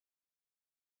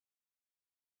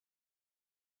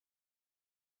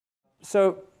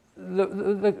So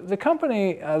the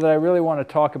company that I really want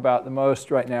to talk about the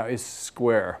most right now is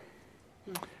Square.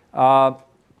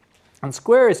 And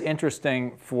Square is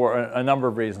interesting for a number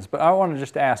of reasons, but I want to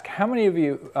just ask, how many of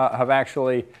you have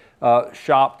actually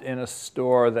shopped in a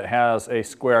store that has a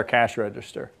Square cash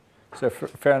register? So a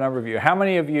fair number of you. How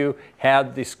many of you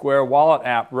had the Square Wallet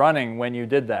app running when you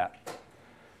did that?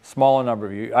 Smaller number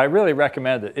of you. I really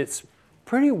recommend it. It's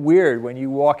pretty weird when you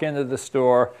walk into the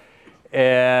store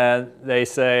and they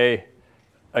say,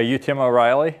 "Are you Tim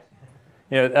O'Reilly?"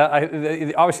 You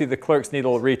know, obviously the clerks need a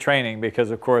little retraining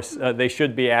because, of course, they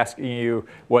should be asking you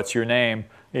what's your name,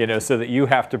 you know, so that you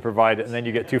have to provide it, and then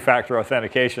you get two-factor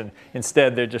authentication.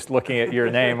 Instead, they're just looking at your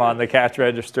name on the cash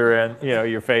register and, you know,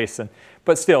 your face.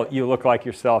 But still, you look like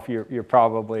yourself. You're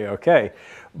probably okay.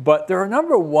 But there are a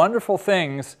number of wonderful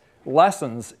things,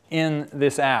 lessons in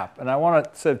this app, and I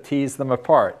want to sort of tease them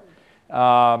apart.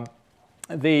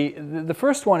 The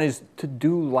first one is to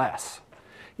do less.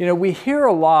 You know, we hear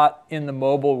a lot in the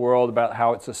mobile world about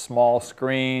how it's a small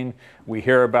screen. We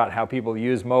hear about how people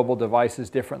use mobile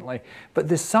devices differently. But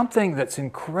there's something that's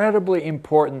incredibly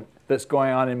important that's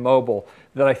going on in mobile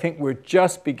that I think we're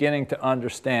just beginning to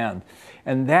understand.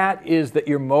 And that is that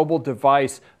your mobile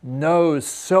device knows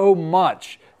so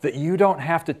much that you don't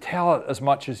have to tell it as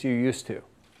much as you used to.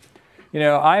 You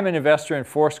know, I'm an investor in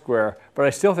Foursquare, but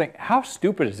I still think, how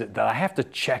stupid is it that I have to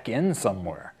check in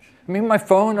somewhere? I mean, my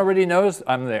phone already knows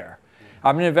I'm there.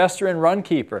 I'm an investor in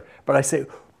Runkeeper, but I say,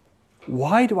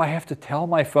 why do I have to tell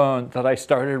my phone that I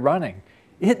started running?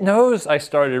 It knows I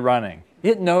started running.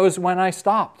 It knows when I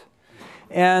stopped.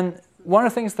 And one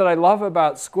of the things that I love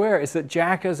about Square is that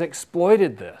Jack has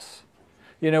exploited this.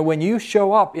 You know, when you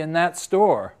show up in that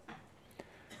store,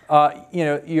 you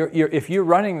know, if you're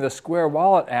running the Square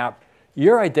Wallet app,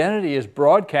 your identity is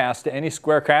broadcast to any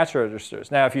Square cash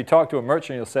registers. Now, if you talk to a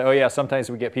merchant, you'll say, oh yeah,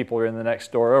 sometimes we get people who are in the next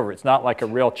store over. It's not like a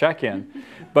real check-in.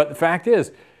 But the fact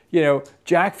is, you know,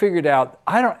 Jack figured out,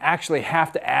 I don't actually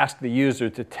have to ask the user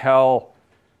to tell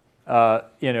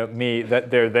you know, me that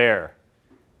they're there.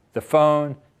 The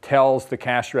phone tells the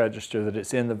cash register that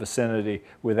it's in the vicinity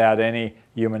without any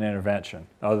human intervention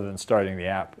other than starting the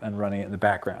app and running it in the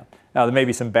background. Now, there may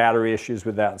be some battery issues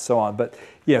with that and so on, but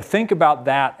you know, think about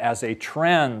that as a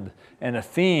trend and a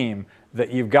theme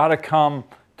that you've got to come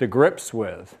to grips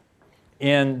with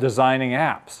in designing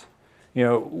apps. You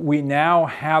know, we now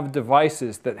have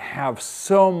devices that have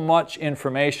so much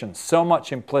information, so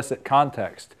much implicit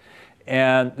context,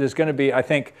 and there's going to be, I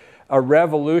think, a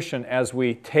revolution as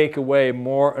we take away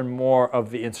more and more of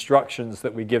the instructions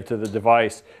that we give to the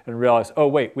device and realize, oh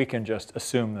wait, we can just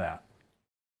assume that.